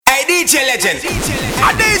DJ legend.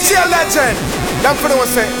 A DJ legend. Them for the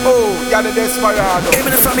say, oh, you're the desperado.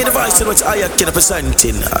 Even from me the voice in which I can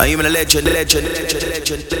presenting. I am a legend.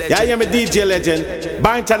 Yeah, I am a DJ legend.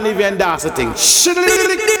 Bind and live and dance a thing. DJ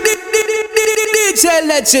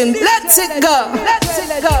legend, let it go. Let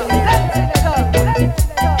it go. Let it go.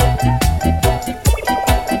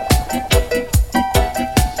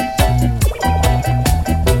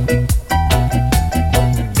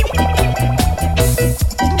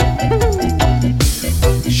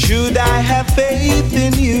 Should I have faith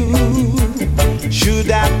in you?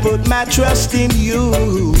 Should I put my trust in you?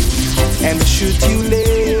 And should you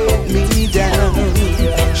let me down?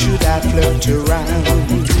 Should I flirt around?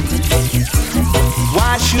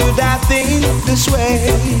 Why should I think this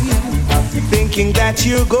way? Thinking that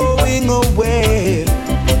you're going away.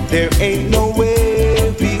 There ain't no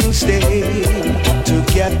way we'll stay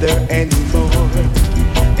together anymore.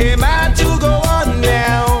 Am I to go on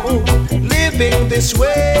now, living this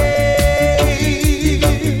way,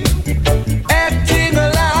 acting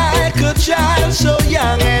like a child so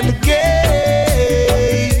young and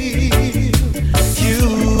gay?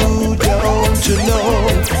 You don't know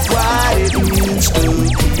what it means to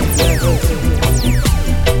be loved.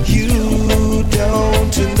 You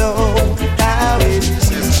don't know how it is.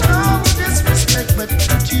 No disrespect, but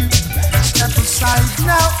could you step aside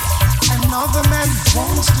now? Another man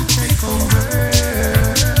wants to take over,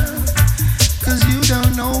 'cause you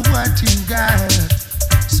don't know what you got.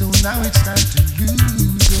 So now it's time to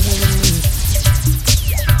lose it.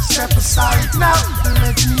 Step aside now and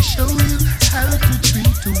let me show you how to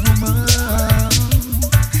treat a woman.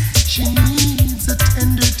 She needs a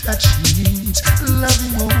tender touch, she needs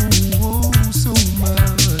loving, oh so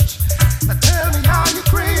much. Now tell me, are you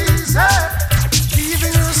crazy?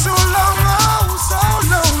 Leaving her so long, oh so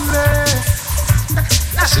lonely.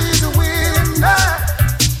 Now she's a winner,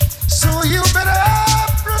 so you better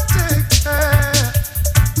protect her.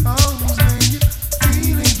 Oh, when you're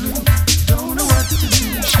feeling blue, don't know what to do.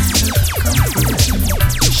 She's a comfort you.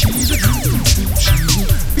 She's a dream too. She will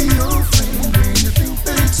be your friend when you think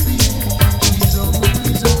that it's the end. She's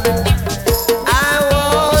always around. I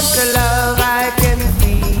want the love I can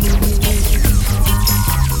feel.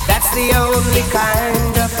 That's the only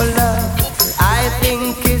kind of love I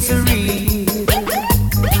think is real.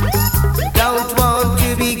 Don't want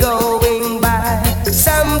to be going by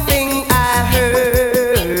something I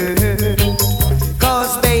heard,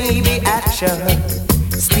 'cause baby action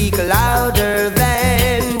speak louder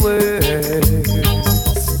than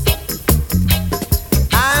words.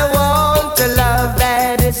 I want a love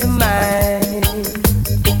that is mine.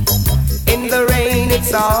 In the rain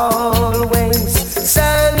it's always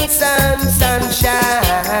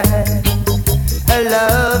sunshine. A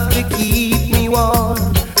love to keep me warm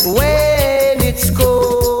when it's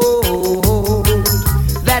cold.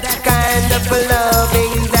 That kind of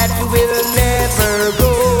loving that will never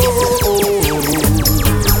go.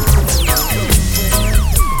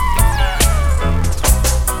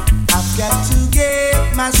 I've got to get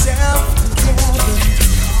myself together.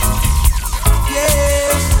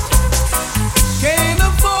 Yes, can't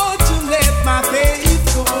afford to let my faith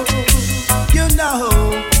go. You know,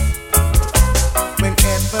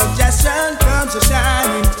 whenever the sun comes a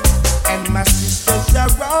shining and my sisters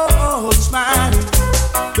are all smiling,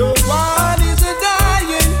 the one is a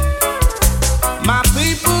dying. My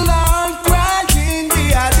people are crying. We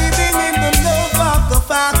are living in the love of the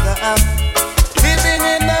Father, living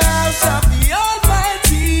in the house of the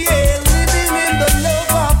Almighty. Yeah, living in the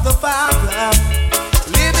love of the Father,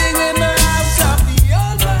 living in the house of the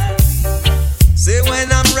Almighty. Say when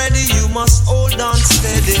I'm ready, you must hold on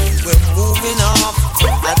steady. We're moving off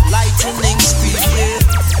at lightning speed, yeah.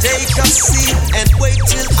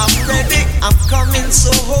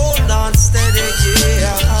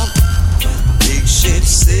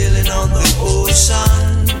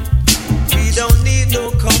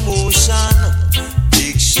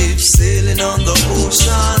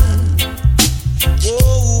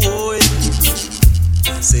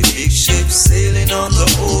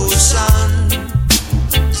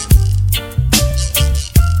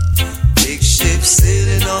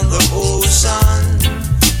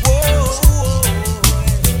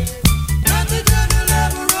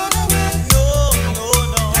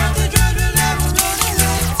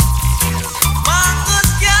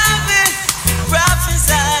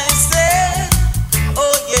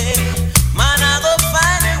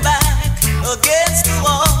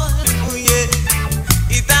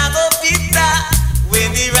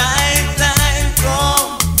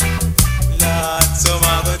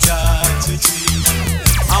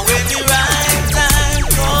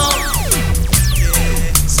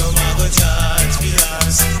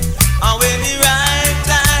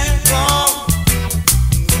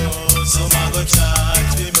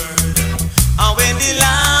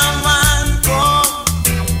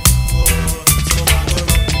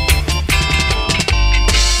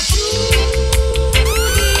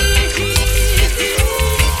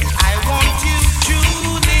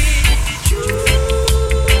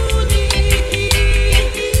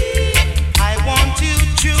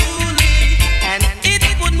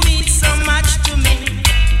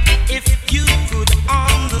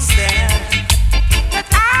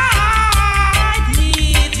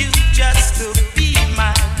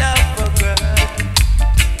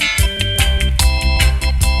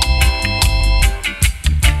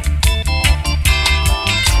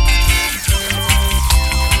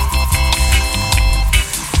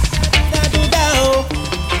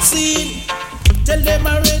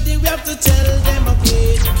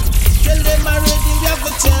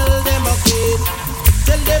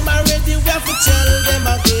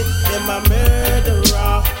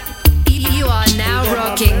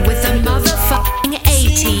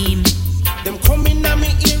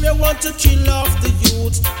 to kill off the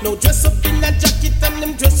youth. Now dress up in a jacket and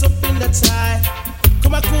them dress up in a tie.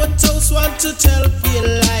 Come a courthouse want to tell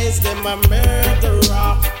pale lies. Them a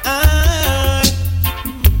murderer.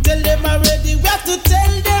 Tell them already, we have to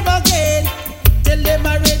tell them again. Tell them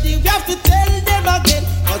already, we have to tell them again.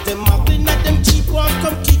 Cause them muggling at them cheap one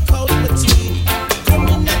come kick out the team.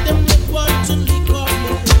 Coming at them they want to lick off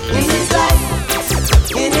me. In his life,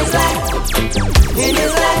 in his life, in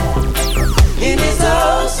his life, in his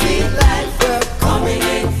own sweet life, we're coming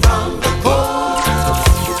in from the cold.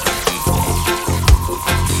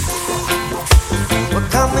 We're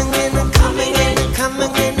coming in and coming in and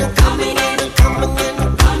coming in and coming in and coming in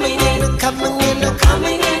and coming in and coming in and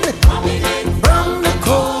coming in and coming in from the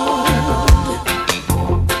cold.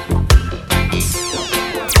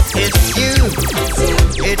 It's you,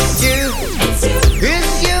 it's you,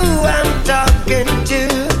 it's you I'm talking to.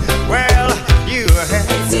 Well,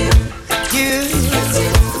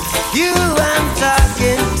 you I'm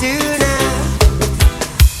talking to now.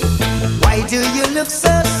 Why do you look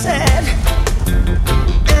so sad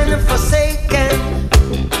and forsaken?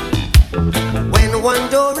 When one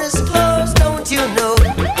door is closed, don't you know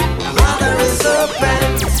another is open?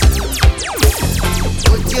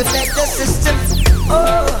 Would you let the system?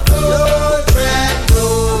 Oh, Lord, no.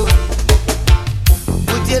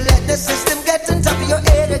 Would you let the system get on top of your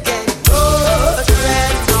head again? Lord,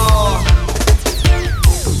 no.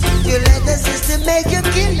 Would you let the system make you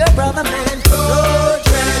kill your brother, man? Lord,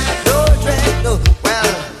 no.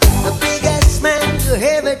 Well, the biggest man you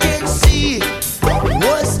ever did see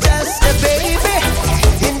was just a baby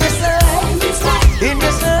in this life, in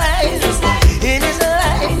this life, in his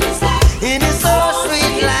life, in his so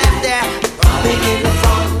sweet life there, coming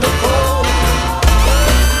from the cold.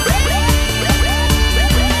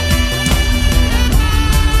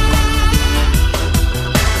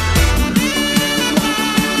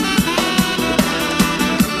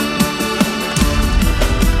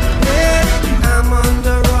 I'm on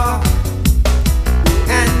the rock,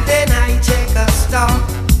 and then I take a stop.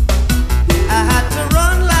 I had to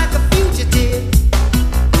run like a fugitive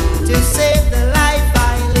to save the life I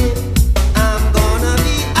live. I'm gonna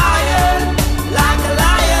be iron like a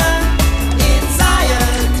lion in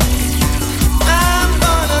Zion. I'm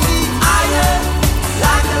gonna be iron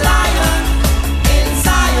like a lion in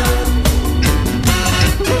Zion.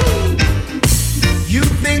 You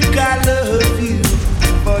think I love you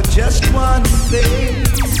for just one thing?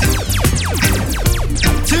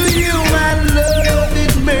 To you my love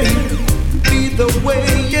it may be the way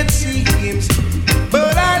it seems,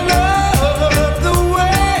 but I love the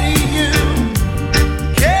way you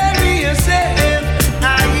carry yourself. I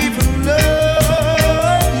even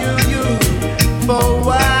love you for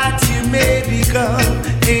what you may become.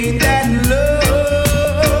 Ain't that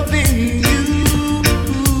loving you?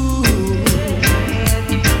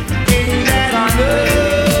 Ain't that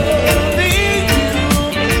loving you?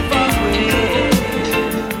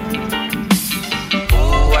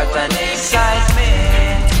 Oh, what an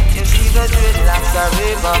excitement. You see the dreadlocks are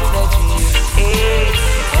rip up the tree. Hey.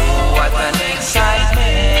 Oh, what an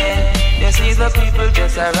excitement. You see the people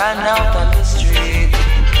just run out on the street.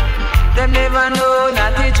 They never know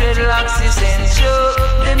that the dreadlocks is essential.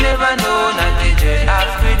 They never know that the dread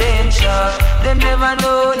have credentials. They never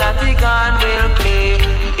know that the gun will play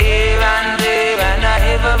here and there and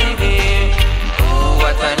everywhere. Oh,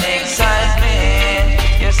 what an excitement.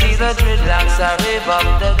 You see the dreadlocks are rip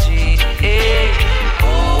up the tree. Hey.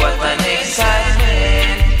 Oh, what an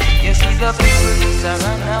excitement. You see the people just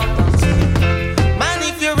run out on the street. Man,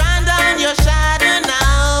 if you run down your shadow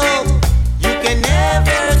now, you can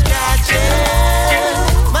never catch it.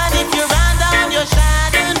 Man, if you run down your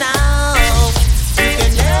shadow now, you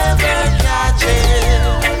can never catch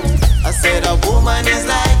it. I said a woman is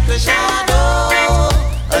like a shadow,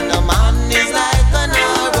 and a man is like an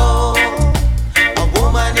arrow. A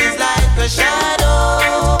woman is like a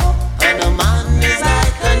shadow, and a man is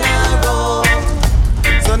like an arrow.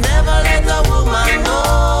 So never let a woman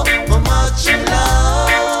know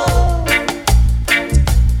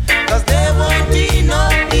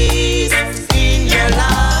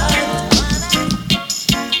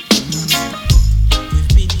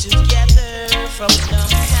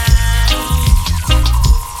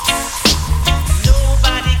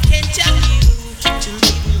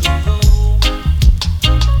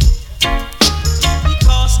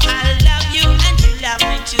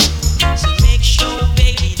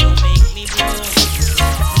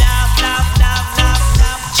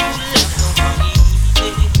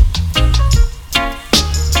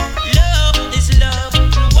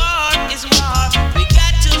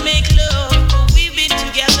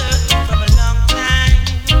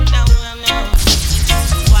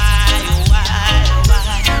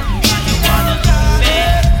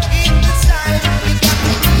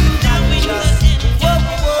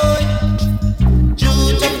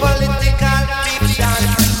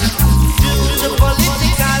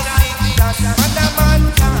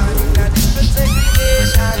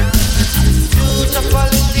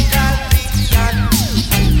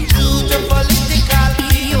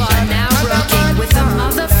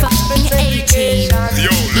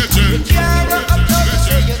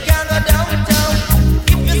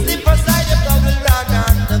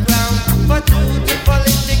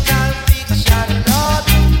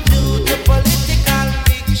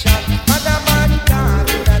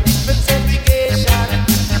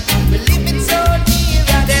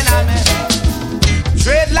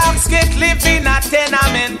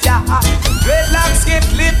tenement, yeah. Dreadlocks get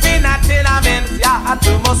live in a tenement, yeah.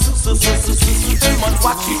 Too much too much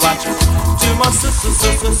watchy. Too much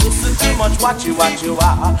too much watchy.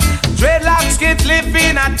 Dreadlocks get live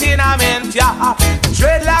in a tenement, yeah.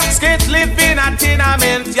 Dreadlocks get live in a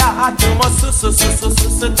tenement, yeah. Too much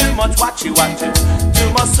watchy.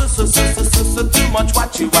 Too much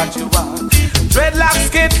watchy.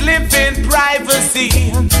 Dreadlocks get live in privacy.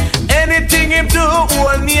 Anything him do,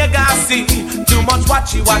 all nigga see. Too much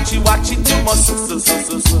watchy. Too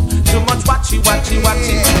much watchy.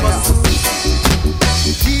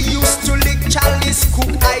 We used to lick chalice,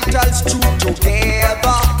 cook idols two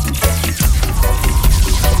together.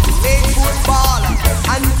 Play football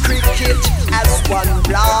and cricket as one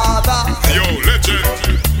brother. Yo, legend.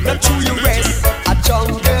 Not to you rest a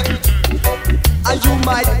jungle, and you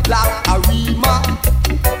might black a rima.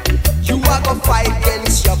 You are gonna fight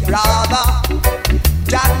against your brother.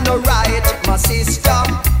 That no right, my sister.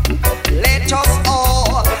 Let us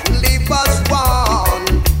all live as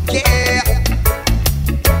one, yeah.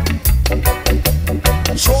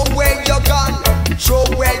 Show where your gun, show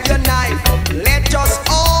where your knife. Let us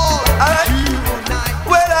all unite.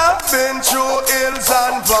 Well, I've been through hills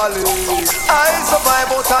and valleys. I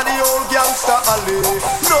survive out of the old gangster alley.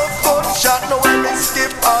 No gunshot, no when me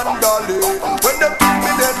skip and dolly. When them pick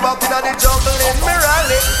me dead back in the jungle in me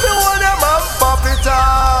rally, me want them up, pop it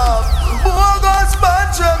off. Bogus man,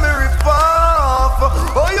 try me rip off.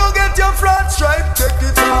 Oh, you get your front stripe, take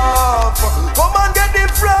it off. Come and get the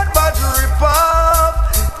front badge, rip off.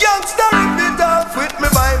 Gangsta rip it off with me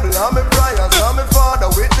Bible and me prayers and me father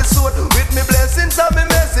with the sword, with me blessings and me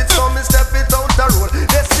message. So me step it out the road.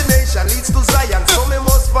 Destination leads to Zion, so me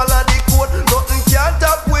must follow the code. Nothing can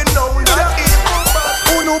top with no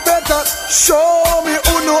Uno better show me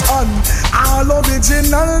Uno on. All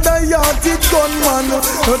original diatic gunman.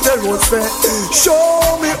 The road fair.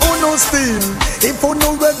 Show me Uno steam. If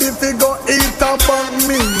Uno ready fi go eat up on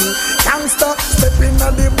me. Gangsta step in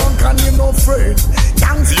at the bank and him no afraid.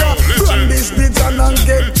 Gangsta run this pigeon and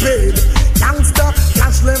get paid. Gangsta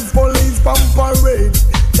cash left police pump parade.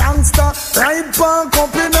 Gangsta ride park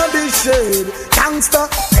up in the shade. Gangsta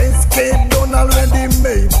escape done already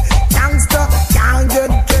made. Gangsta can't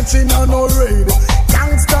get catching on no raid.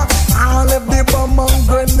 Gangsta all left the bomb and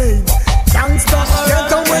grenade. Gangsta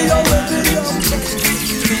get away already.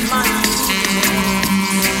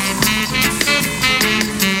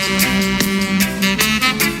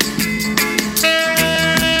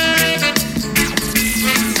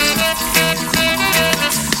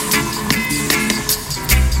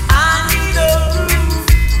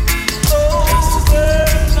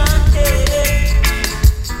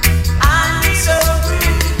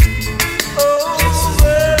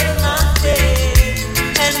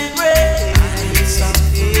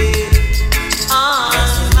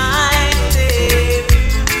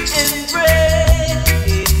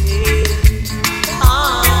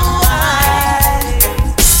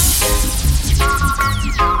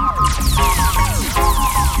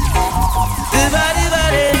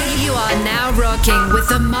 With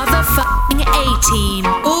the motherfucking A-team.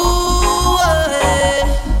 Ooh,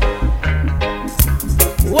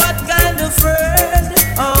 what kind of world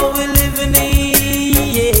are we living in?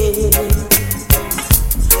 Yeah.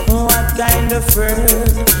 What kind of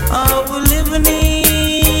world are we living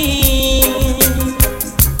in?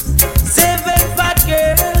 7 fat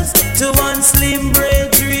girls to 1 slim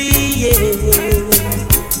braidry, yeah.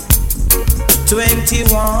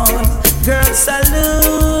 21 girls salute.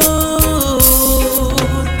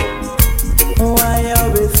 Why are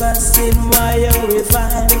we fasting? Why are we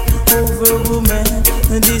fighting over women?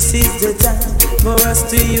 This is the time for us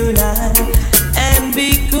to unite and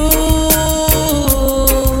be cool.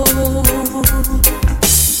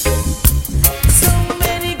 So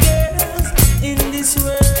many girls in this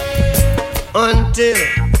world. Until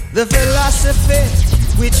the philosophy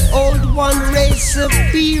which old one race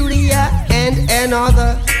superior and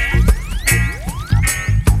another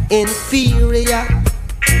inferior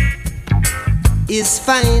is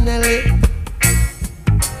finally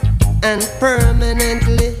and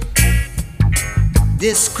permanently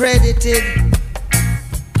discredited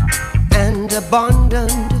and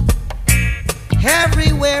abandoned.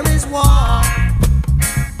 Everywhere is war.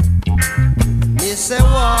 It's a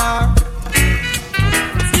war.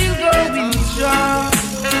 Still going strong.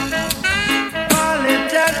 Call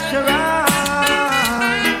it that Sharon.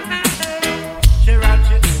 Sharon,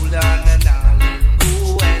 she hold on and all. Go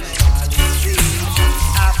and all the things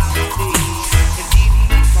after things. Indeed,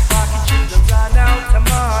 my pocket should have run out of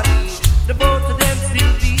money. The both of them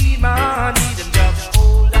still be money. Them just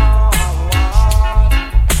hold on.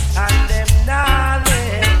 And them not.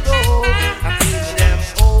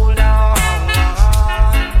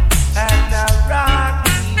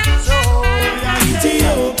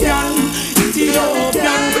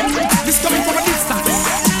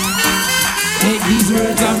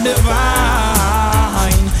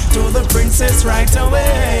 princess right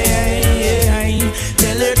away.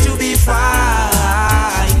 Tell her to be fine.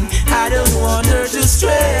 I don't want her to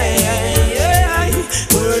stray.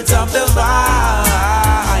 Words of the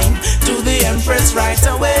vine to the empress right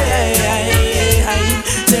away.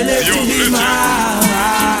 Tell her to be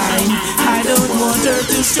mine. I don't want her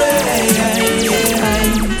to stray.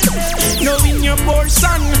 Knowing your poor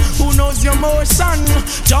son, who knows your more son.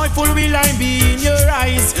 Joyful will I be in your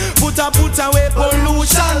eyes. Put away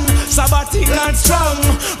pollution. Sabbatic and strong.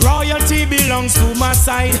 Royalty belongs to my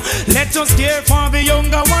side. Let us care for the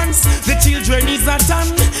younger ones. The children is a ton.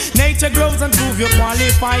 Nature grows and prove you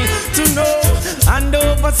qualify to know and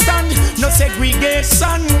overstand. No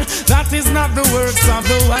segregation. That is not the works of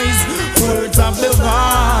the wise. Words of the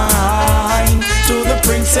vine to the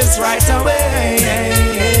princess right away.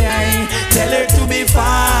 Tell her to be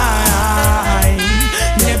fine.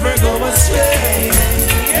 Never go astray.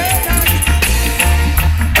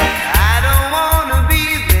 I don't wanna be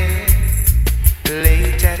there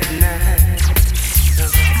late at night.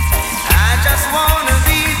 I just wanna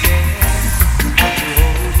be there to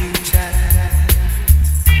hold you tight.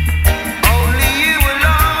 Only you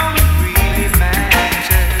alone really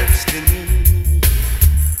matters to me.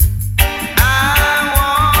 I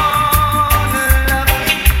wanna love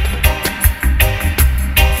you.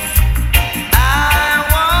 I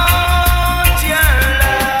want your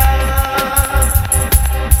love.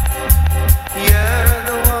 You're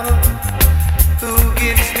the one who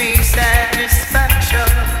gives me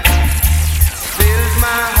satisfaction, fills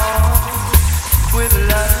my heart with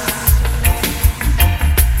love.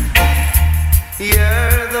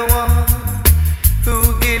 You're the one who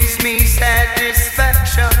gives me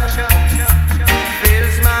satisfaction,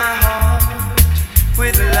 fills my heart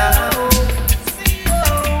with love.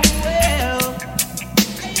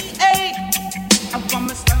 Hey, I'm from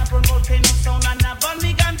a stand up on volcano sound and a burn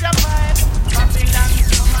me ganja pipe. Babylon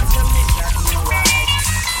come and tell me that no right.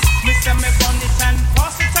 Me say me burn it and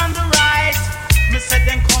pass it on the right. Me say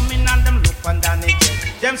them coming and them look and down again.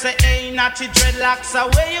 Them say, hey, natty dreadlocks,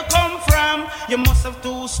 where you come from? You must have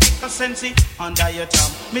two stick of sensi under your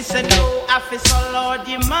tongue. Me say, no, officer Lord,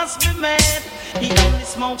 you must be mad. He only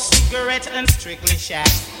smokes cigarette and strictly shag.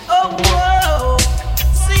 Oh, whoa,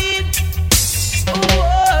 see,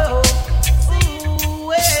 whoa, ooh,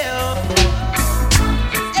 well.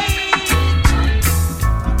 Hey.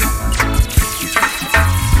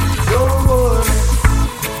 Don't worry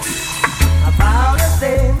about a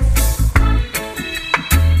thing.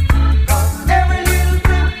 Every little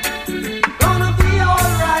thing gonna be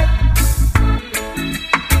alright.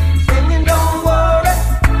 Singing, don't worry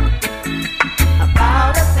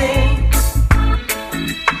about a thing.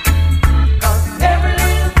 'Cause every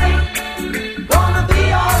little thing gonna be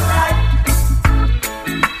alright.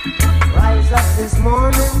 Rise up this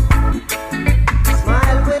morning,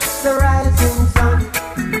 smile with the rising sun.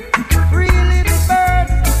 Three little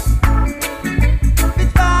birds,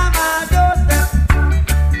 it's by my doorstep,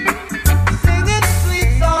 singing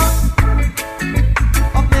sweet songs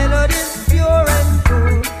of melodies pure and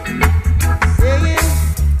true, saying,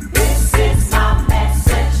 this is my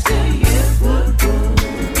message to you.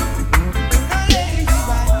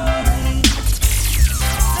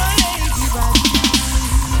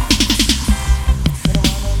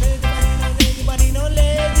 No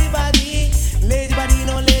lazy body, lazy body,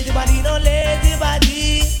 no lazy body, no lazy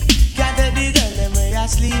body. Can't let the girl let me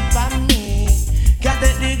asleep on me. Can't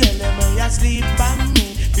let the girl let me asleep on me.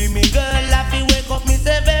 Be me girl, happy wake up me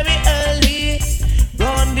say very early.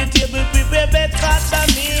 Round the table, prepare breakfast for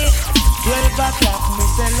me. 12 o'clock, me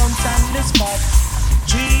say lunch on the spot.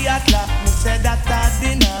 3 o'clock, me say that at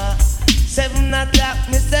dinner. 7 o'clock,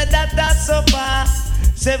 me say that at supper.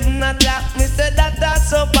 7 o'clock, me say that at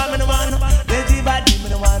supper. Me no want no lazy body, me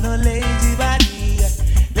no want no lazy body.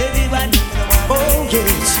 Lazy body, me no want no Oh, lazy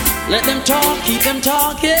yes. Let them talk, keep them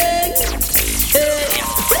talking. Hey.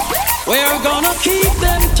 We're gonna keep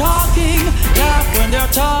them talking. Laugh when they're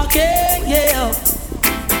talking, yeah.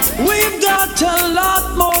 We've got a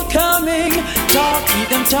lot more coming. Talk, keep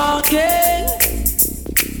them talking.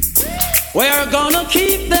 We're gonna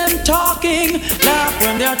keep them talking. Laugh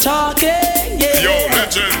when they're talking, yeah. Yo,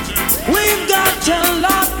 legend. We've got a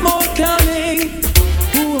lot more coming.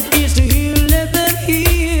 Who have ears to hear, let them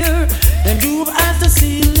hear. And who have eyes to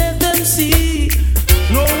see, let them see.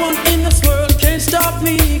 No one in this world can stop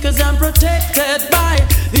me, 'cause I'm protected by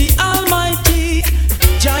the Almighty.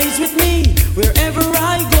 Jah is with me wherever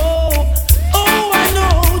I go. Oh, I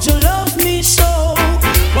know Jah loves me so.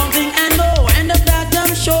 One thing I know, and of that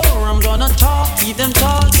I'm sure. I'm gonna talk, keep them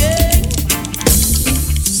talking.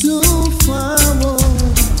 So far,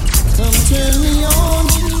 come tell me all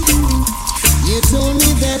you do.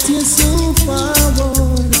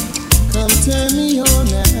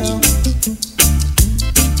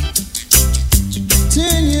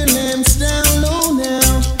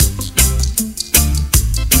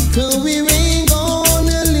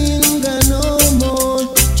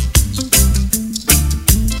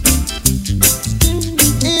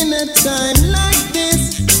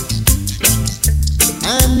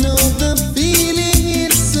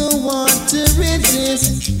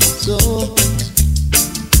 so.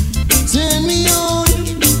 Turn me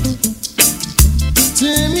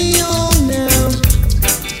on now.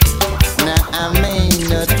 Now I may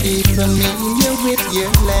not be familiar with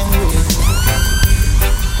your language,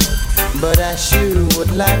 but I sure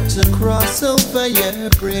would like to cross over your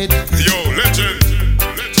bridge. Yo, legend.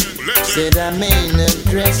 Said I may not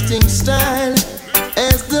dressed in style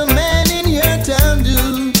as the man in your town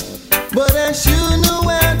do, but I sure know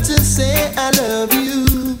how to say I love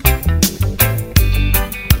you.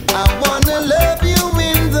 I wanna love you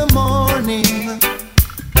in the morning,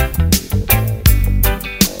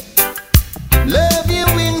 love you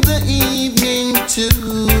in the evening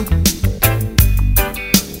too.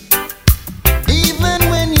 Even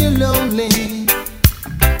when you're lonely,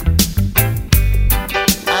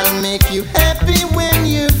 I'll make you happy when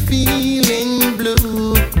you're feeling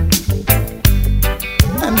blue.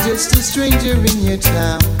 I'm just a stranger in your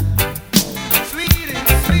town.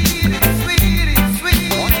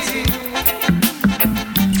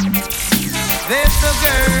 There's a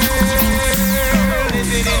girl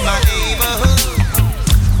living in my neighborhood.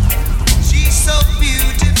 She's so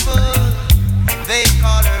beautiful, they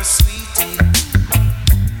call her Sweetie.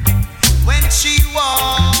 When she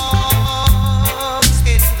walks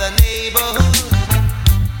in the neighborhood,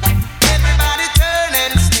 everybody turn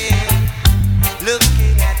and stare,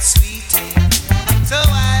 looking at Sweetie. So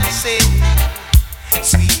I say,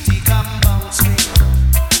 Sweetie, come bounce me.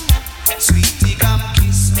 Sweetie, come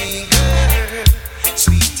kiss me, girl.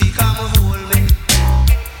 Sweetie, come hold me.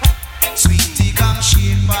 Sweetie, come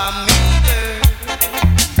shake for me, girl.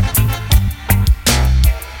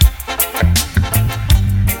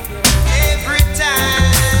 Every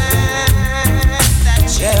time that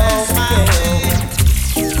she has my way.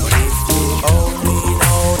 But if you only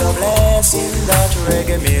know the blessing that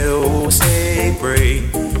reggae music bring,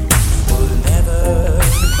 you will never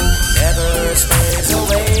stay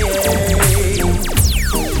away.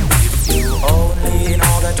 If you only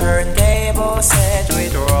know the turntable set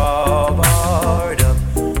with rubber dub,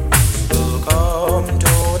 you'll come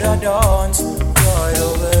to the dance right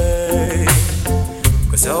away.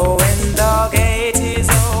 'Cause so when the gate is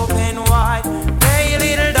open wide, pay a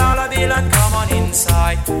little dollar bill and come on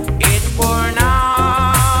inside. It were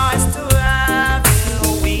nice to have you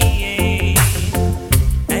in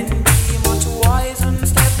and be much wise and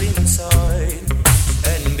step inside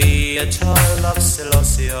and be a child of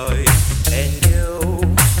Selassie, and you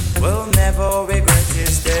will never regret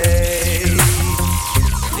this day.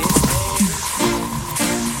 This day.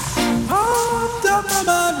 Oh, talk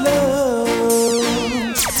about love.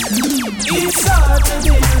 It's hard to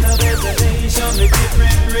build a better nation with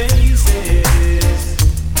different races.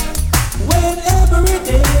 When every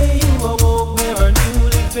day you awoke, there are new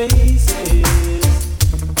faces.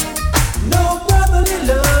 No brotherly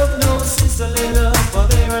love, no sisterly love, for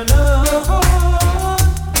there are none.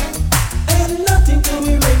 And nothing to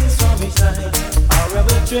erase from each night, or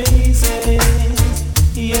ever traces.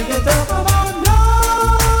 Yeah, they talk about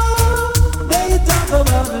love, they talk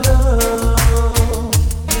about love.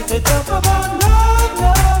 They talk about love,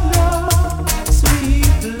 love, love,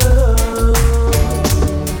 sweet love.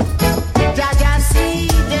 Jaja see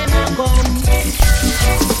them a come,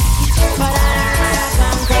 but I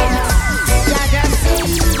can't come. Jaja see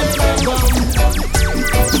them a come,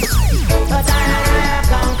 but I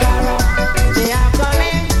can't come. They are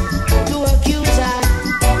coming to accuse us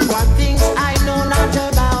for things I know not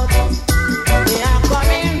about. They are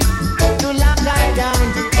coming to lock I down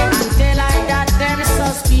and tell I that them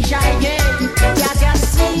suspicious. Yeah, Jaja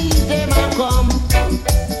see them a come,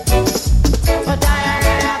 but I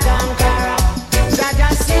can't come. Jaja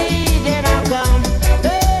see them a come,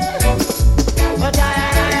 but I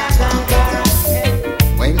can't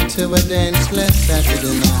come. Went to a dance last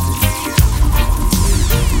Saturday night.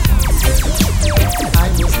 I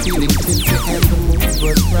was feeling tipsy and the mood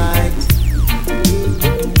was right.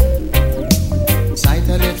 Sight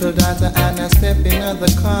a little daughter and I step in the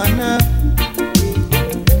corner,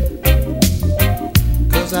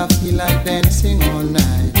 'cause I feel like dancing all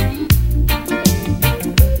night.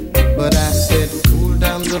 But I said, cool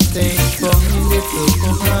down the pace for me, little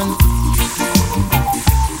woman.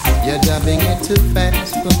 You're dubbing it too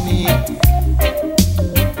fast for me.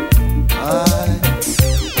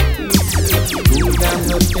 Cool down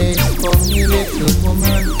the pace for me, little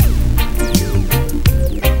woman.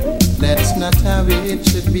 That's not how it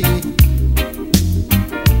should be.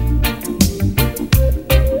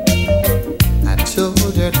 I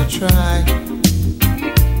told her to try.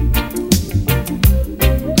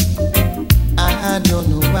 I don't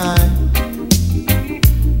know why.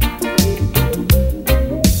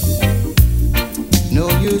 No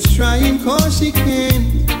use 'cause she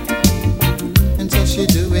can, and so she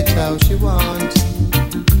do it how she wants.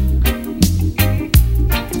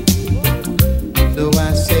 Though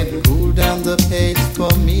I said cool down the pace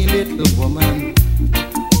for me, little woman,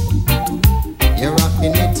 you're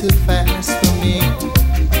rocking it too fast for me.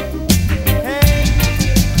 Hey,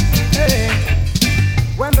 hey,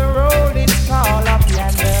 when the road is called up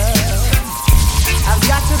yonder, I've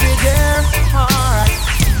got to be there, alright.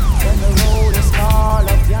 When the road is called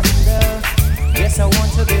up yonder, yes, I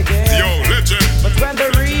want to be there. Yo, legend. But when the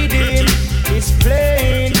reading is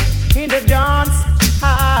playing in the dance,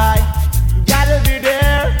 I gotta be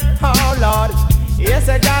there, oh Lord. Yes,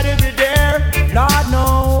 I gotta be there, Lord, no.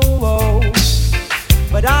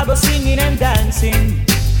 But I'll be singing and dancing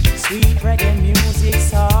sweet reggae music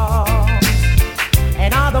songs.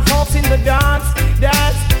 And all the folks in the dance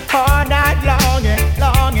all night long,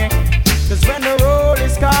 long. 'Cause when the road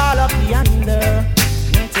is called up yonder,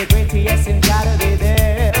 integrity, yes, and gotta be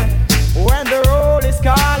there. When the road is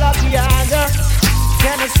called up yonder,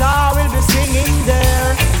 Kennesaw will be singing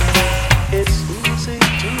there. It's easy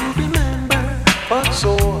to remember, but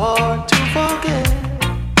so hard to forget.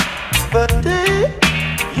 The day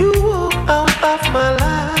you walk out of my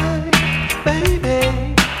life, baby,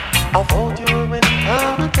 I thought you were in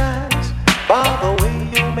paradise. By the way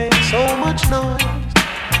you made so much noise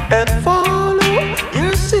and follow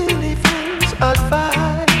your silly friends'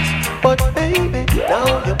 advice. But baby,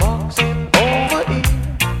 now you're boxing over here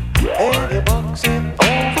and you're boxing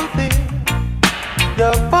over there.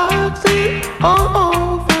 You're boxing all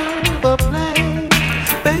over the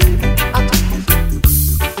place, baby.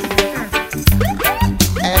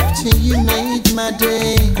 After you made my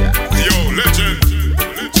day, yo, legend.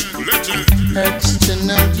 Hurts to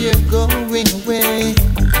know you're going away.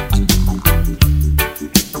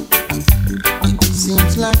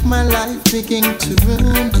 Seems like my life beginning to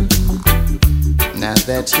ruin now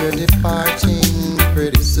that you're departing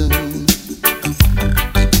pretty soon.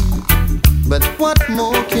 But what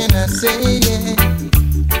more can I say? Yeah.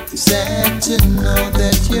 Sad to know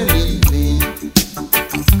that you're leaving,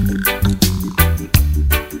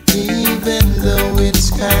 even though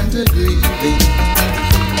it's kinda grieving.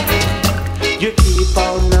 You keep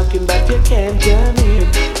on knocking, but you can't come in.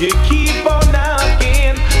 You keep on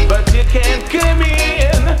knocking, but you can't come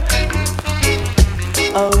in.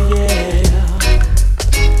 Oh yeah.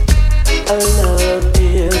 A love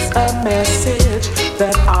is a message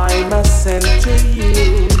that I must send to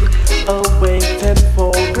you. Awaiting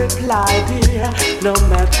for reply, dear, no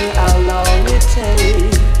matter how long it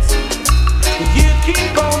takes. You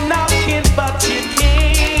keep on knocking, but you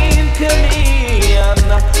can't come in.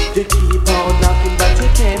 You keep on knocking, but you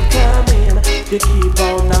can't come in. You keep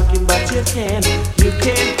on knocking, but you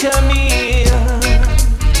can't come in.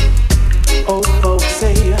 Old folks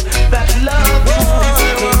say that love is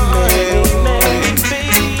a merry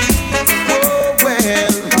thing. Oh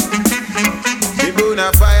well, we burn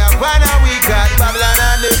a fire, when we got Babylon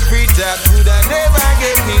and the free talk could have never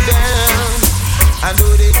get me down. I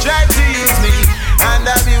know they try to use me and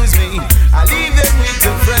abuse me, I leave them with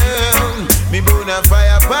the frown. Me burn a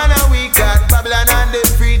fire, when we got Babylon and the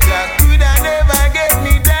free talk could have never get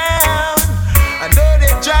me down. I know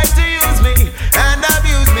they try to use me and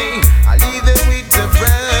abuse me, I leave them with the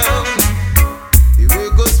frown. The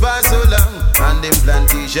work goes for so long on them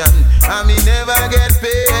plantation, and me never get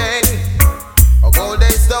paid. Or gold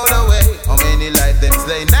they stole away, how many life them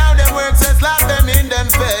slay. Now them works and slap them in them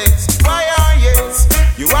face. Why are yes,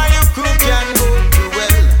 you are your crew can go too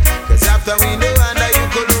well. 'Cause after we know under you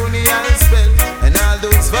colonial spell, and all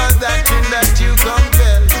those false doctrine that you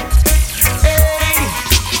compel. Hey,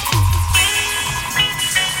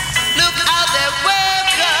 look out the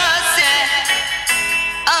workers, yeah.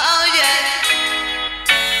 Oh yeah.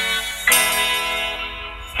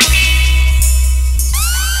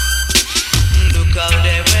 Look out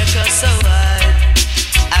the workers so hard.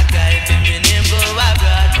 I can't even name go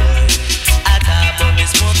abroad. I thought about me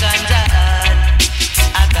smoke and that.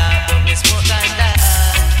 I thought about me smoke and that.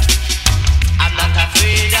 I'm not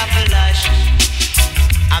afraid of flash.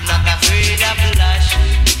 I'm not afraid of flash.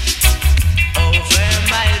 Over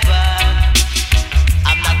my back,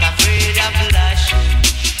 I'm not afraid of flash.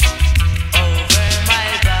 Over my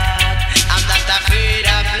back, I'm not afraid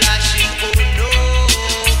of flashing. Oh no,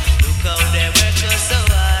 look how they work us so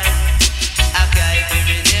hard. I can't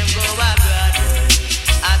even them go abroad.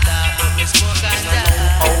 I thought about me smoke and die.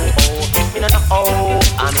 Me no know,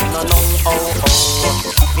 I no know,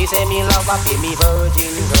 Me say me love a be me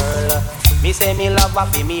virgin girl. Me say me love a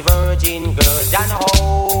be me virgin girl. Jah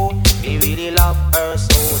know me really love her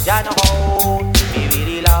so. Jah know me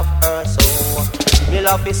really love her so. Me Me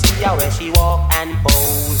love to see her when she walk and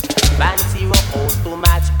pose. Fancy rose to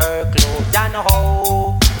match her clothes. John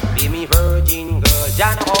ho, be me virgin girl.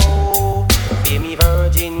 John ho, be me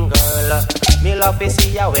virgin girl. Me love to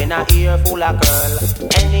see her when her ear full of curl.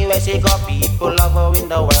 Anywhere she go, people love her in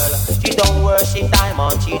the world. She don't worship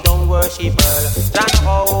diamond, she don't worship pearl. John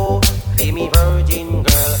ho, be me virgin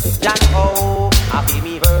girl. John ho, I be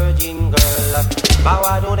me virgin girl. Bow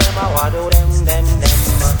I do them, I do them.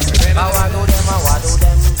 Bow I do them, I do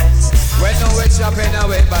them. When no we chopping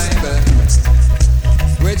away Bible,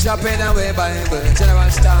 we chopping away Bible.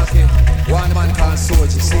 General Starkey, one man can't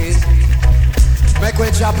soldier, see. Make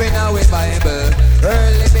we chopping away Bible.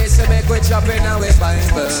 Early base make we chopping away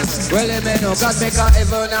Bible. Well, you may know God make a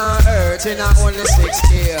heaven and earth in a only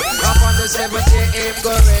 6 year. Upon the 7th day, him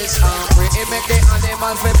go rest and free. He make the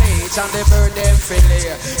animal for meat and the bird them for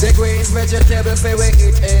lay. The green vegetable for we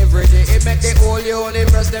eat every day. He make the whole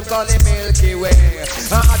universe them call the Milky Way.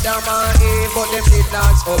 Adam and Eve, but them did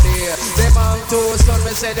not obey. Them and two sons,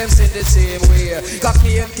 me say them sin the same way.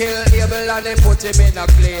 Cain kill Abel and they put him in a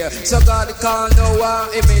clay. So God can't know why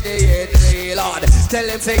immediately, Lord. Tell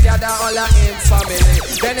him to gather all of him family.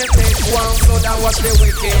 Then him take one flood and wash the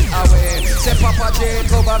wicked away. Say Papa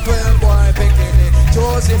Jacob a 12 boy picking.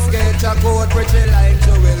 Joseph get a coat pretty like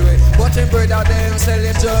jewelry. But him brother them sell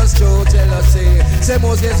him just through jealousy. Say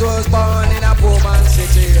Moses was born in a poor man's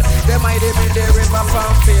city. They might have been the river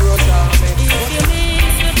from Pharaoh's army. If you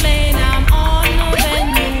miss the plane I'm on,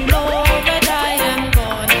 then you know that I am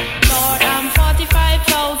gone. Lord, I'm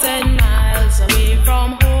 45,000 miles away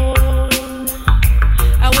from home.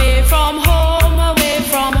 Away from home, away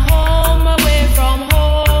from home, away from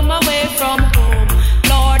home, away from home.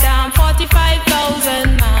 Lord, I'm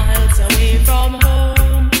 45,000 miles away from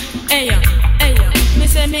home. Hey, me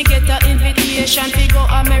say me get a invitation to go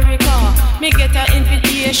America. Me get a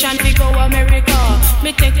invitation to go America.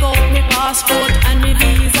 Me take out me passport and me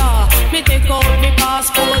visa. Me take out me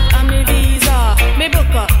passport and me visa. Me book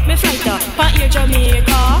me flight for air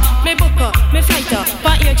Jamaica. Me book me flight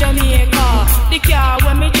for air Jamaica. The car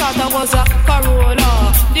when me charter was a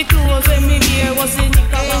Corolla. The clothes when me wear was in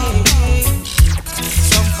Nicaragua.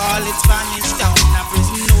 Some call it Spanish Town, a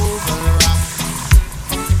prison over rock.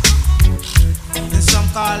 And some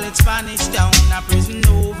call it Spanish Town, a prison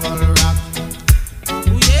over rock.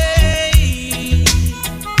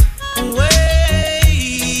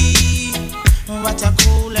 What a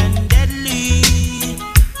cool and deadly.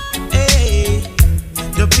 Hey,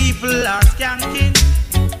 the people are skanking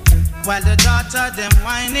while the daughter them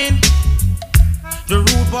whining. The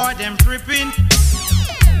rude boy them tripping.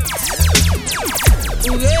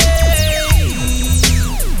 Hey,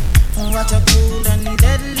 what a cool and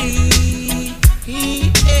deadly.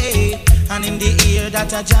 Hey, and in the ear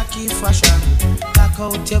that a jockey fashion. Back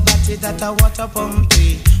out your body that a water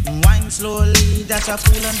pumpy. Wine slowly that a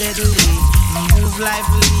cool and deadly. Move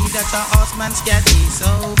lively that a horseman steady.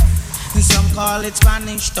 So some call it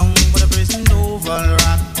Spanish Town, but a prison over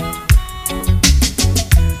rock.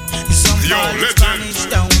 Some call it Spanish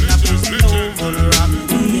Town, a prison over rock.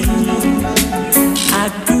 I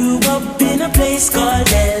grew up in a place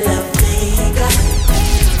called La Vega.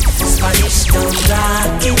 Spanish Town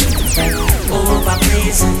rocking, over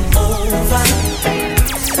prison over.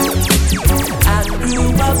 I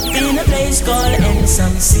grew up in a place called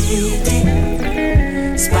Ensom City.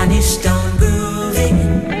 Spanish Town grooving,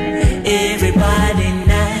 everybody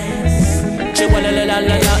nice.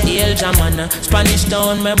 El Jamana, Spanish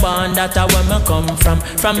Town, me born, that's where me come from.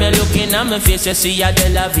 From me looking at me face, you see a De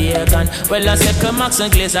La Vegan. Well, I say Max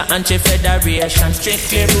and Glazer and Chief Federation.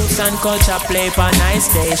 Strictly roots and culture play for nice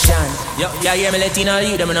station. Yeah, me letting all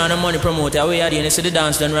you, them on the money promoter. We are the see the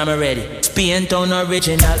dance done, I'm ready. Spain Town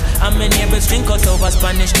original. And my neighbors drink us over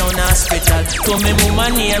Spanish Town hospital. To me mama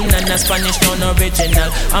name, Nana Spanish Town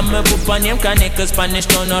original. And my papa name, Kaneka Spanish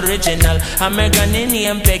Town original. And my granny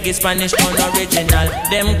name, Peggy Spanish Town original.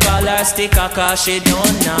 Them call her sticker cause she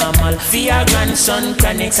don't normal. For your grandson,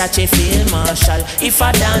 Chronic such a field marshal. If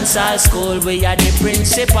I dance all school, we are the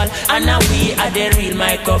principal. And now we are the real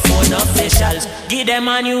microphone officials. Give them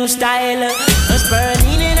a new style.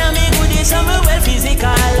 Spurning in a me goodies, I'm well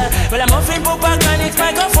physical. Well, I'm offering Papa Chronic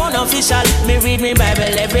microphone official. Me read me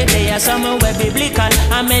Bible every day, somewhere biblical.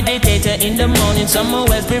 I meditate in the morning,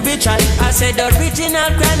 somewhere spiritual. I said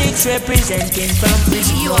original Chronics representing from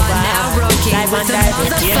prison. You are now rocking with the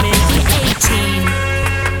motherfucking 18.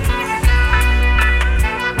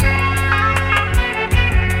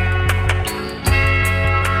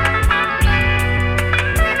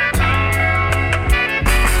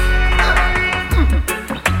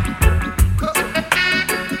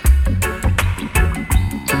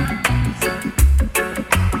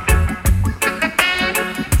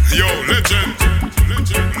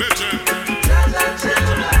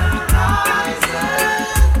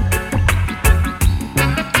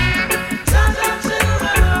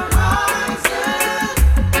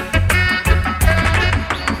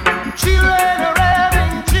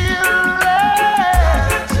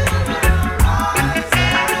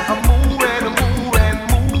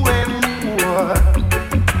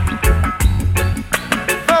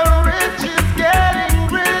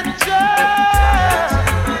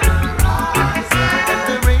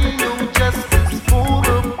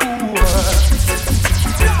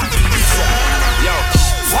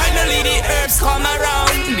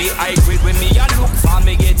 high grade when me a look for,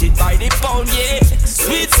 me get it by the pound, yeah.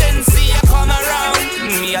 Sweet sensei, I come around.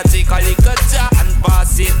 Me a take a little jar and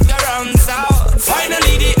pass it around, so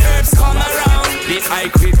finally the herbs come around. The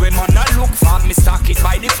high grade when man a look for, me stock it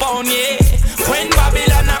by the pound, yeah. When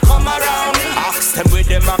Babylon a come around, ask them where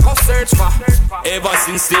them a go search for. Ever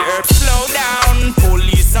since the herbs slow down,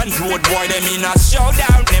 police and road boy them in a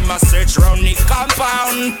showdown. Them a search round the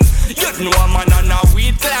compound. You know a man and a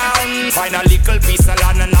weed clown. Find a little piece of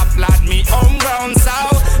land and a plant me home ground. So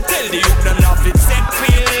tell the youth them not fit set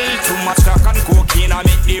pill. Too much crack and cocaine I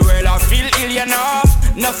make the world I feel ill, you know.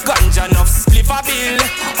 Enough ganja, enough spliff a bill.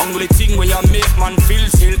 Only thing where you make man feel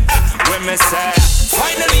chill. When me say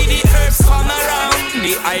finally the herbs come around.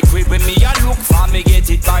 The high grade when me a look for, me get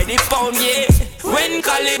it by the pound, yeah. When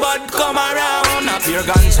Calibut come around, a pure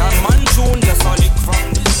ganja man tune just a lick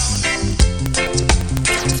from the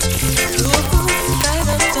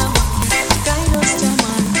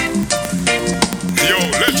Yo,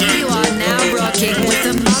 legend. You are now rocking with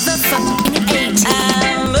the motherfucking 80s.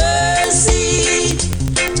 Have mercy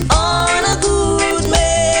on a good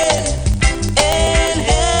man and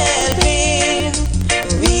help him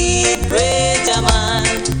be greater man.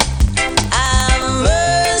 Have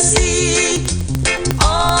mercy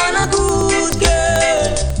on a good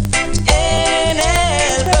girl and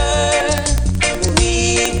help her be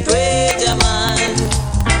greater man.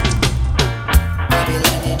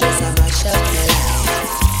 Babylon, it just a mash up my life.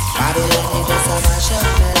 Babylon, it just a mash up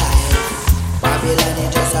my life. Babylon, it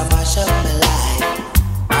just a mash up my life.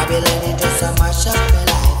 Babylon, it just a mash up my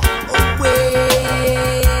life. Oh,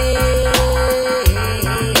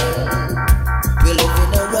 we live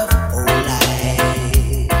in a rough old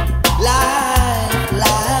life. Life,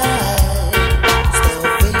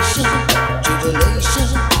 starvation, tribulation,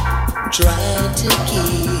 trying to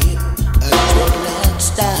keep a drug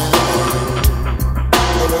lifestyle.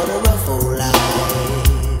 What a rough old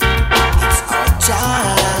life. It's our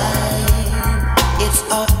time. It's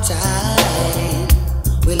our time.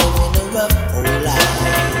 We live in a rough old life.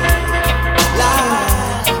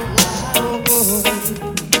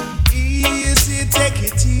 Easy, take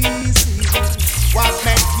it easy. What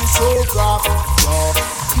makes you so rough?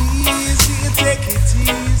 Easy, take it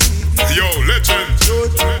easy. Yo, legend. You're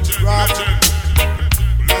too rough.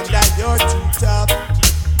 And that you're too tough.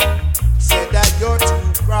 Said that you're too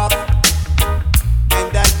rough. And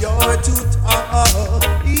that you're too tough.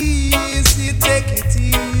 Easy, take it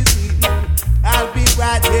easy. I'll be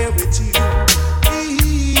right here with you.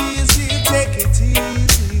 Easy, take it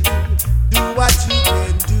easy. Do what you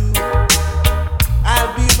can do.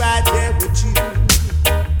 I'll be right there with you.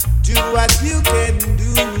 Do what you can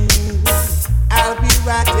do. I'll be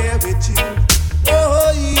right there with you.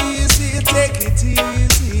 Oh, easy, take it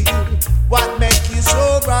easy. What make you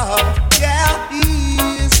so rough? Yeah,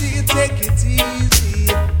 easy, take it easy.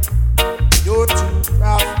 You're too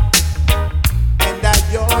rough, and that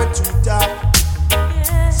you're too tough.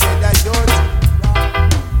 Say that you're too rough.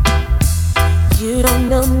 You don't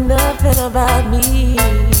know nothing about me.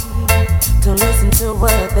 Don't listen to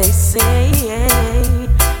what they say.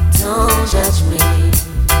 Don't judge me.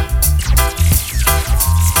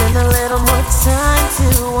 Spend a little more time to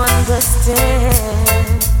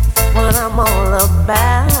understand what I'm all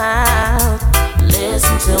about.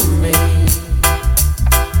 Listen to me.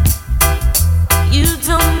 You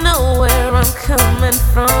don't know where I'm coming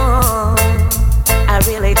from. I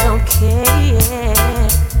really don't care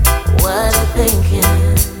what you're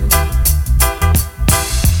thinking.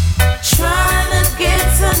 Trying to get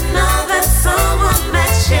to know that someone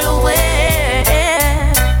that you wear.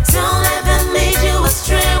 Don't let them lead you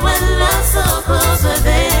astray when love's so close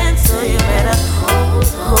within. So you better hold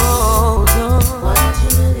on. What you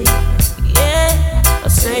believe? Yeah, I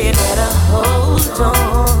say you better hold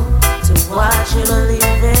on to what you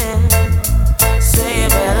believe in. Say you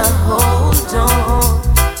better hold on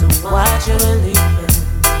to what you believe in.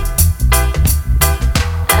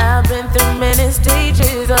 I've been through many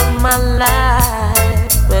stages of my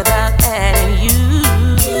life without adding you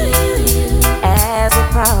as a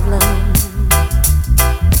problem.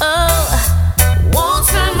 Oh, won't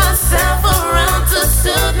turn myself around to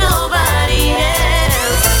suit nobody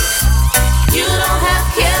else. You don't have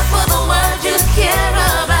care for the world, you care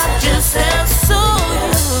about yourself. So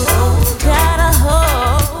you gotta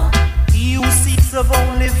hold. You seeks of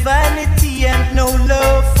only vanity and no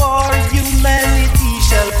love for humanity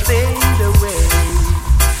shall fade away,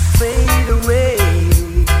 fade away.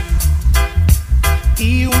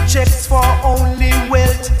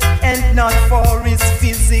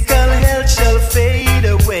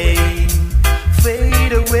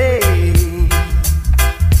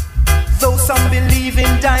 believe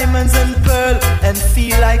in diamonds and pearl and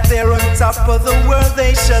feel like they're on top of the world,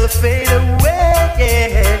 they shall fade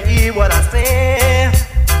away. What I say.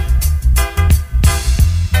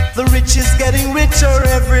 The rich is getting richer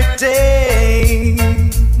every day,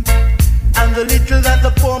 and the little that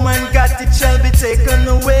the poor man got, it shall be taken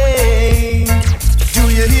away. Do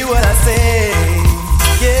you hear what I say?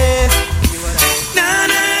 Yeah. Na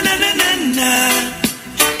na na na na na.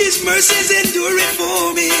 His mercies endure it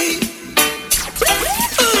for me.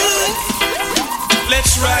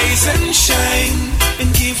 Let's rise and shine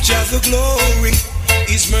and give Jah the glory.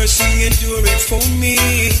 His mercy endure it for me.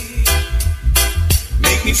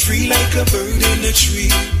 Make me free like a bird in a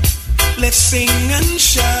tree. Let's sing and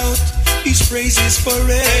shout His praises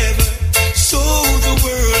forever, so the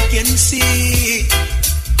world can see.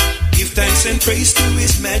 Give thanks and praise to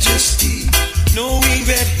His majesty, knowing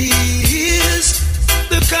that He is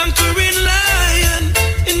the conquering lion,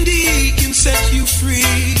 and He can set you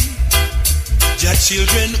free. Jah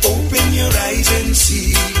children, open your eyes and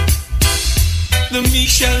see. The meek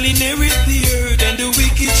shall inherit the earth, and the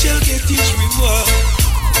wicked shall get his reward.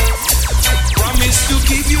 Promise to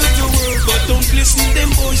give you the world, but don't listen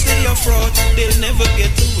them boys, they are fraud. They'll never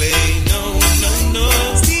get away, no, no, no.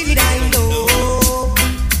 Steely dine do,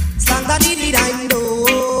 slanga diddy dine do.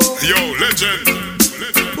 Yo, legend.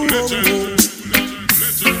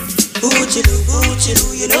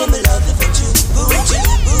 Boochidoo, you know me love you for you.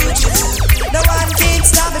 Boochidoo, no one can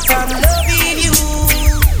stop me from loving you.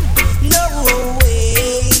 No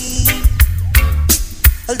way.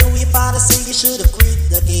 Although your father say you should have quit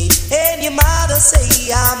the game, and your mother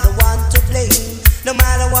say I'm the one to blame. No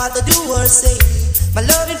matter what they do or say, my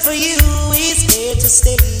loving for you is here to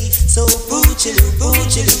stay. So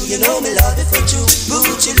boochidoo, you know me love you for you.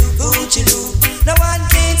 Boochidoo, no one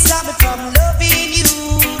can stop me from loving you.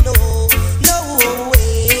 No way.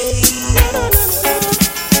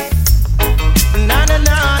 Na na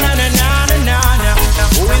na na na na na na.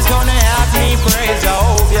 Who is gonna help me praise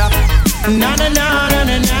Jehovah? Na na na na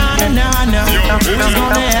na na na na. Who is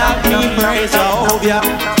gonna help me praise Jehovah?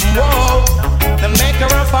 Whoa, the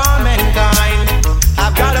maker of all mankind,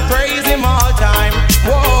 I've gotta praise Him all time.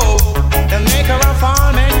 Whoa, the maker of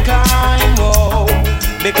all mankind. Whoa,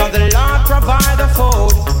 because the Lord provide the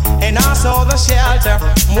food and also the shelter.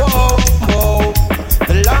 Whoa, whoa,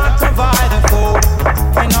 the Lord provide the food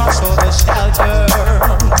and also the shelter.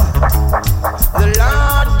 The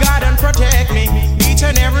Lord guide and protect me each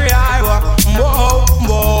and every hour. Whoa,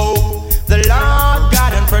 whoa, the Lord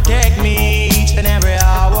guide and protect me each and every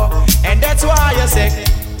hour. And that's why I say,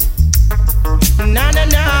 na na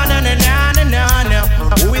na na na na na na na.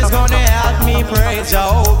 Who is gonna help me praise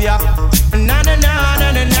Jehovah? Na na na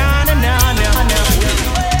na na na na na na.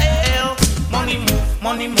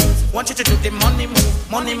 Money move, want you to do the money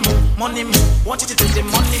move, money move, money move, want you to do the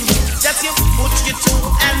money move. Just you put your two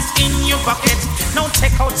hands in your pocket, now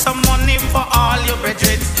take out some money for all your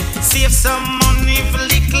brethren. Save some money for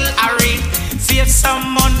little Harry, save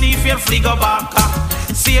some money for your fligo baka,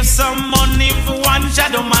 save some money for one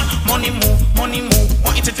shadow man. Money move,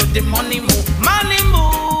 want you to do the money move, money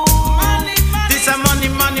move, money, this a money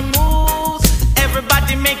moves.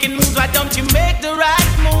 Everybody making moves, why don't you make the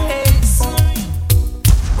right moves?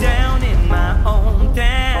 Down in my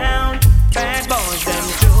hometown, bad boys them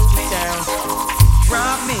took me down,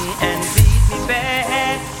 rob me and beat me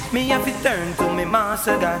bad. Me have to turn to me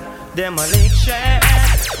master God, demolition.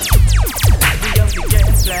 We have to get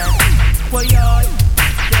flat, boy,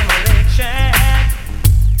 demolition.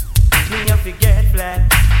 Me have to get flat,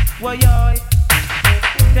 boy.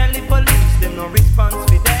 Tell the police them no response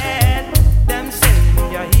for that. Them say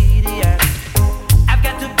me a idiot. I've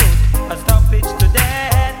got to put a stoppage to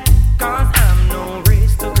that, 'cause I'm no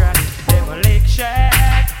aristocrat. Demolition,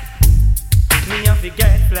 me have to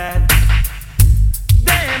get flat.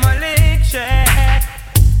 Demolition,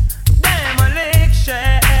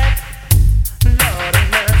 Lord of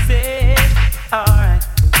mercy. Alright,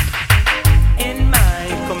 in my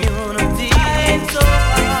community it's so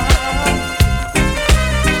hard.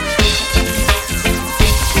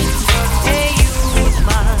 Hey youth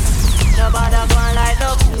man, nobody gonna light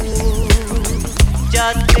the fool.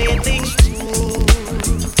 Just play things cool,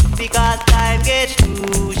 because time gets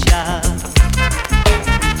too sharp.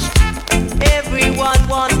 Everyone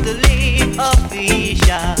wants to live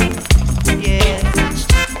official, yes.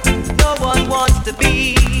 No one wants to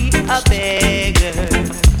be a beggar.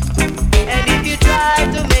 And if you try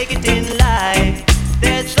to make it in life,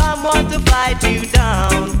 there's someone to fight you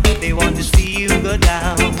down. They want to see you go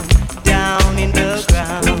down, down in the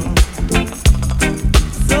ground.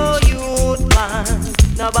 So youth man,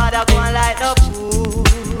 nobody gonna light up fool.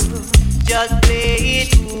 Just play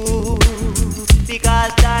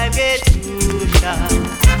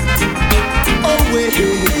Where do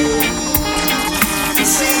you go?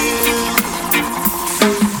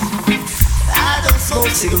 I don't smoke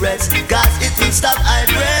cigarettes, cause it will stop eye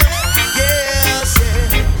breath. Yes,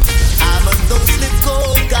 yeah. I'm a don't slip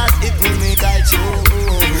cold, cause it will make I choke.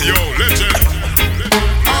 Yo, legend.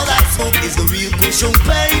 All I smoke is the real cushion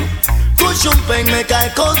pain. Cushion pain make I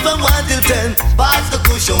count from 1 till 10. Pass the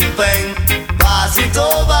cushion pain, pass it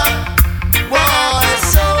over. Boy,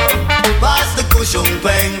 so pass the cushion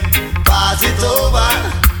pain, pass it over.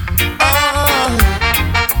 Oh,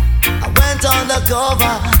 I went on the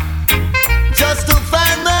cover just to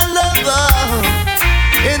find my lover.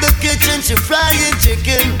 In the kitchen she frying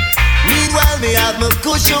chicken. Meanwhile me have my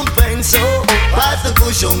cushion pain. So pass the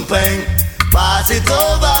cushion pain, pass it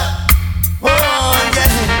over. Oh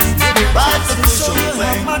yeah, pass the cushion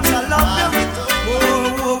pain, pass it over.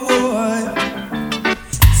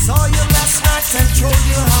 Saw you last night and told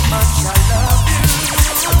you how much I love you.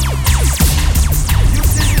 You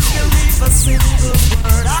didn't believe a single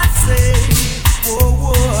word I say. Whoa,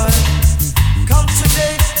 whoa. Come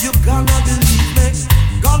today, you gonna believe me.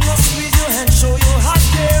 Gonna squeeze your hand, show you how I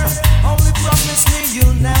care. Only promise me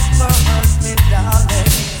you'll never hurt me, darling.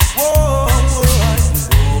 Whoa, whoa.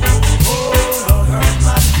 Don't hurt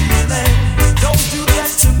my feeling. Don't do that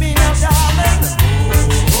to me now, darling.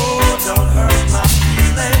 Oh, don't hurt my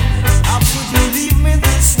feeling. How could you leave me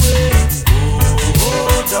this way?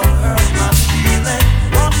 Oh, don't hurt my feeling.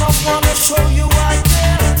 Wanna show you I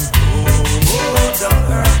care. Oh, don't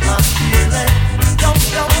hurt my feeling. Don't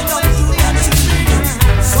do that to me.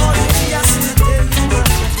 Saw you yesterday.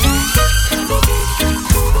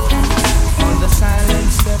 On the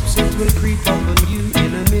silent steps it will creep up on you.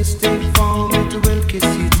 In a mistake form it will kiss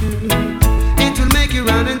you too. It will make you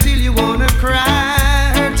run until you wanna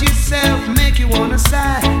cry. Hurt yourself, make you wanna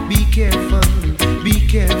sigh. Be careful, be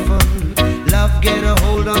careful. Love get a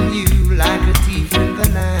hold on you like a thief in the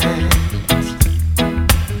night.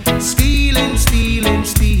 Stealing, stealing,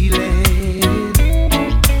 stealing.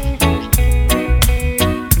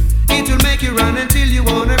 It will make you run until you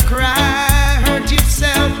wanna cry. Hurt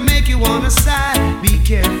yourself, make you wanna sigh. Be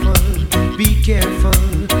careful, be careful.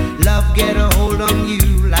 Love get a hold on you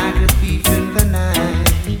like a thief in the night.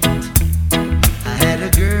 I had a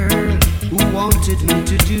girl who wanted me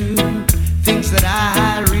to do things that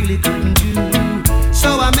I really couldn't do.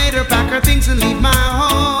 So I made her pack her things and leave my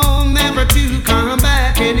home, never to come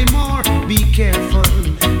back anymore. Be careful,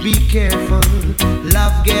 be careful.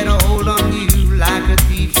 Love get a hold on you like a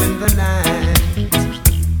thief in the night.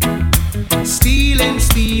 Stealing,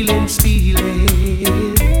 stealing, stealing.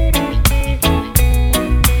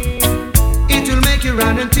 It will make you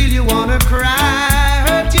run until you wanna cry.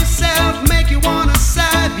 Hurt yourself, make you wanna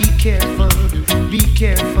sigh. Be careful, be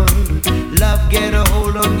careful. Love get a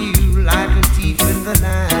hold on you like a thief in the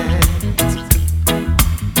night.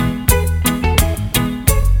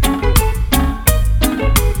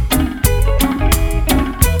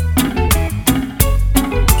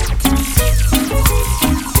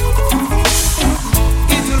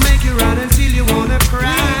 It will make you run until you wanna cry.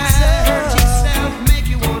 Hurt yourself, make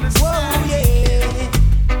you wanna sigh.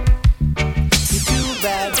 You're too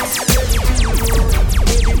bad, girl, you're too rude.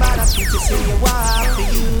 Every man I speak to say you want to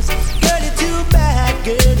use. Girl, you're too bad,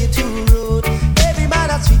 girl, you're too rude. Every man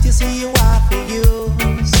I speak to say you want to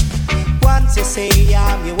use. Once you say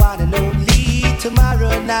I'm your one and only.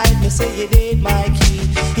 Tomorrow night me say you need my key.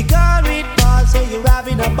 You gone with Paul, so you're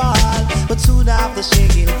having a ball. But soon after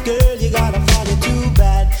shaking it, girl, you gotta fall. You're too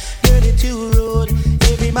bad, girl, you're too rude.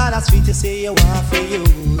 Every man I speak to say you want to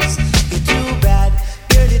use. You're too bad,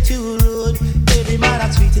 girl, you're too rude. Every man I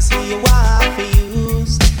speak to say you want to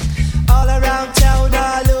use. All around town,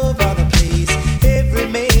 all over the place. Every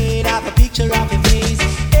man have a picture of your face.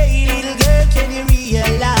 Hey, little girl, can you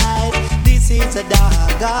realize this is a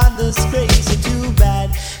doggone disgrace? You're too bad,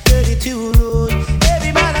 girl, you're too rude.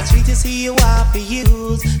 Every man I speak to see you want to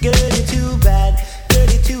use. Girl, you're too bad, girl,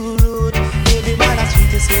 you're too rude. Every man I speak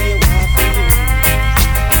to see you want to use.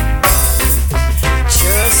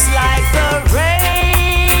 Just like the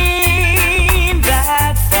rain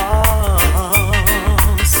that falls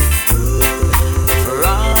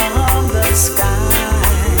from the sky,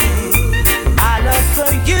 my love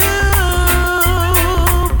for you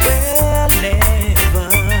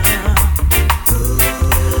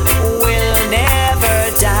will never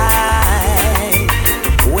die,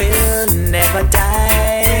 will never die.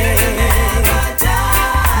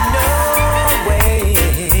 No.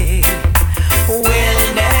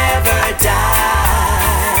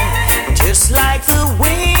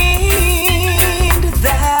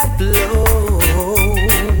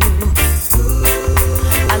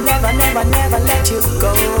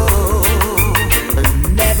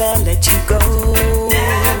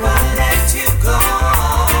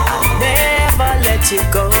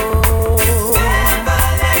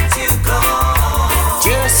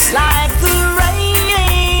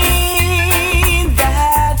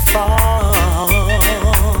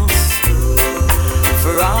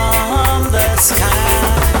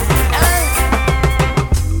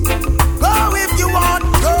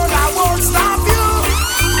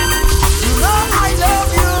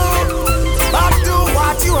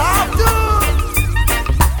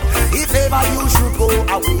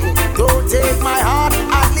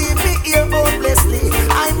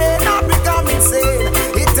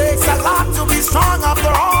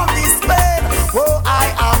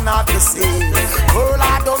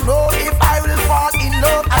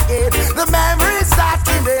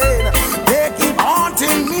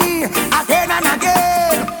 wanting me again and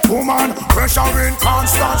again. Woman, pressuring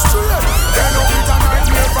constant strain. They know it's a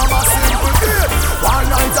nightmare from a simple day. One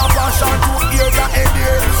night of passion to hear the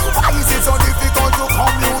headache. Why is it so difficult to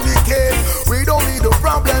communicate? We don't need the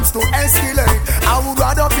problems to escalate. I would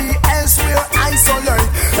rather be elsewhere, isolate.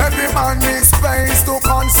 Every man needs space to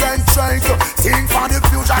concentrate. Think for the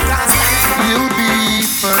future, can't you'll be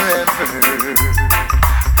forever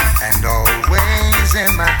and always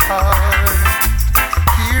in my heart.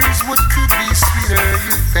 Here's what could be sweeter.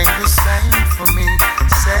 You think the same for me.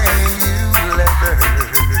 Say you'll ever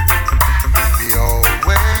be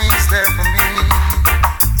always there for me.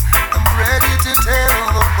 I'm ready to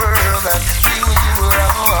tell the world that you and you are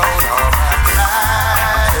alone. All my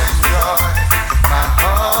pride and joy, my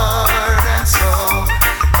heart and soul,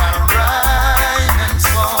 my rhyme and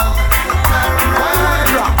song, my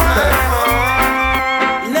rhyme and song.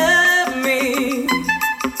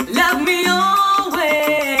 Love me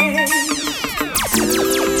always.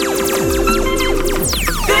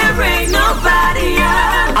 There ain't nobody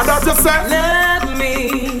else. And that's just say, love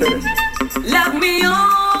me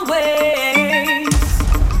always.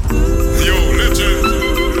 Yo, legend.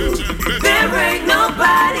 There ain't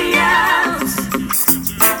nobody else.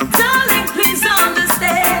 Darling, please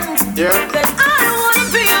understand that I don't wanna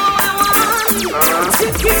be the only one to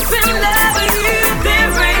keep in love with you.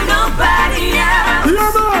 There ain't nobody else.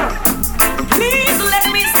 Please let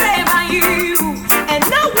me stay by you, and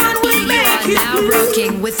no one will make you now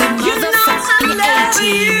rocking with the motherfucking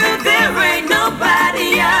A-Team. There ain't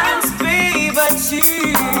nobody else, babe, but you.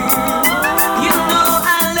 You know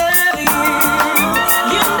I love you.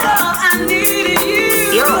 You know I need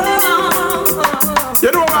you.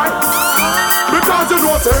 you know why? Because you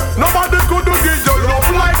know, say, nobody could do give you love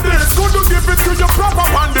like this. Could you give it to you proper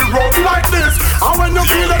on the road like this? And when you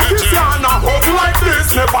feel a kiss, you and a hug like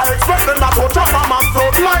this. Never expect them to touch up on my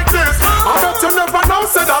throat like this. I bet you never know,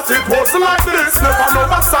 say that it was like this. Never know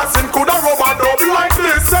assassin could have rub a dub like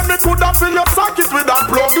this. Say me could have fill your socket with a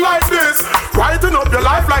plug like this. Brighten up your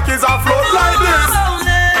life like it's a flood like this.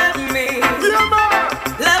 Love me. Yeah, man.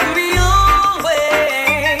 Love me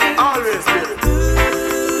always. Always, baby.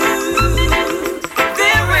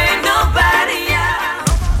 There ain't nobody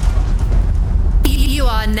else. You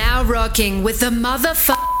are now rocking with the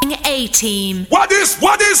motherfucking A-Team. What is?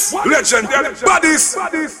 Legendary bodies.